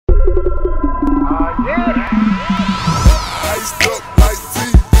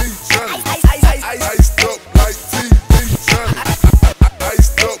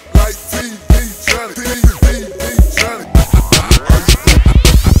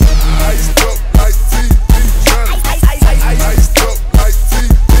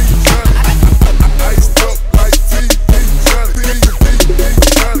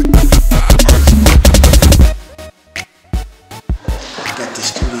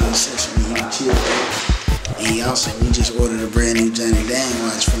studio session and he chill. And we just ordered a brand new Johnny Dang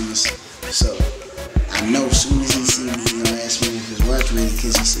watch from us. So I know as soon as he see me, he gonna ask me if his watch ready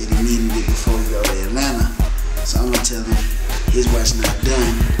because he said he needed it before we go to Atlanta. So I'm gonna tell him his watch not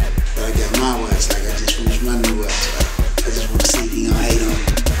done, but I got my watch. Like I just finished my new watch. I just wanna see if he gonna hate on it.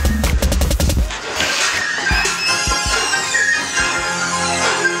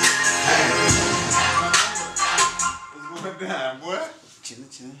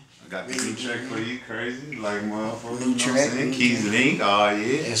 I got the new track for you, crazy, like motherfucker. New track, Keys Link, oh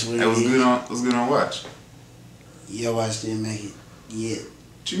yeah. That's what that was good on. Was good on watch. Your watch didn't make it yet.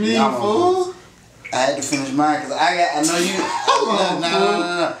 What you mean, fool? I had to finish mine because I know you.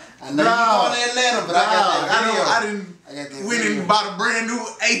 No. I know you on that letter, but I didn't. Went and bought a brand new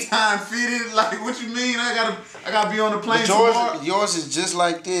 8-time fitted. Like, what you mean? I gotta be on the plane yours is just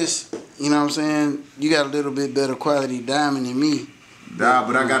like this. You know what I'm saying? You got a little bit better quality diamond than me. Nah,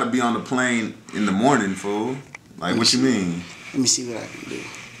 but I gotta be on the plane in the morning, fool. Like, what you mean? Let me see what I can do.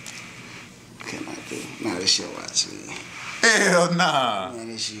 What can I do? Nah, this your watch, man. Hell nah. Man,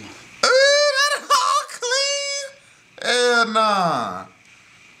 this you. That all clean? Hell nah.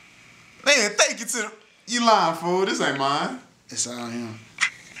 Man, thank you to the... You lying, fool. This ain't mine. It's all him.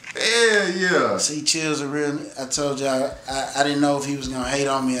 Hell yeah. See, Chill's a real... I told y'all, I didn't know if he was going to hate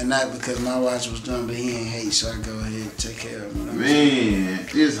on me or not because my watch was done, but he ain't hate, so I go ahead and take care of him. Man,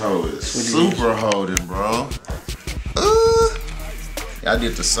 this hoe is super holding, bro. I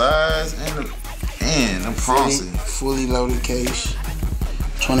did the size and the... Man, I'm fancy. Fully loaded case.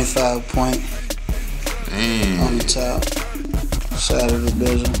 25 point on the top. Side of the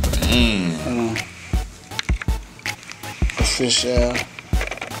bezel. Hold on. Official.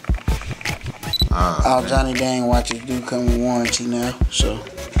 All Johnny Dang watches do come with warranty now, so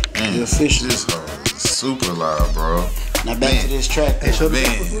the official. This hoe is super loud, bro. Now back to this track. Hey, show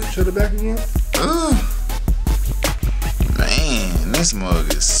the back again. Man, this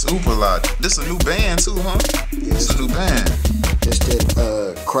mug is super loud. This a new band too, huh? Yeah, this a new band. It's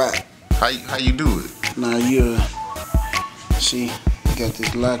that crack. How you do it? Now you see, you got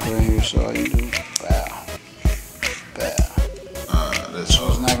this lock right here, so all you do, bow. That's so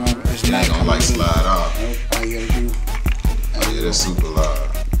it's not gonna like slide off. All you gotta do. Oh yeah, that's super loud.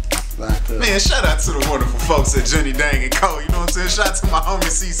 Locked up. Man, shout out to the wonderful folks at Johnny Dang and Co. You know what I'm saying? Shout out to my homie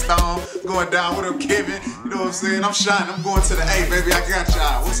C Stone. Going down with him, Kevin. You know what I'm saying? I'm shining. I'm going to the A, baby. I got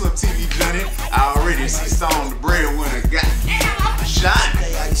y'all. What's up, TV Johnny? I already C Stone, the breadwinner. Goddamn, I'm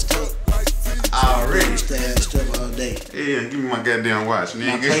shining. I already. Stay all day. Yeah, give me my goddamn watch,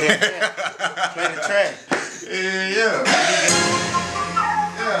 nigga. Play the track. Yeah.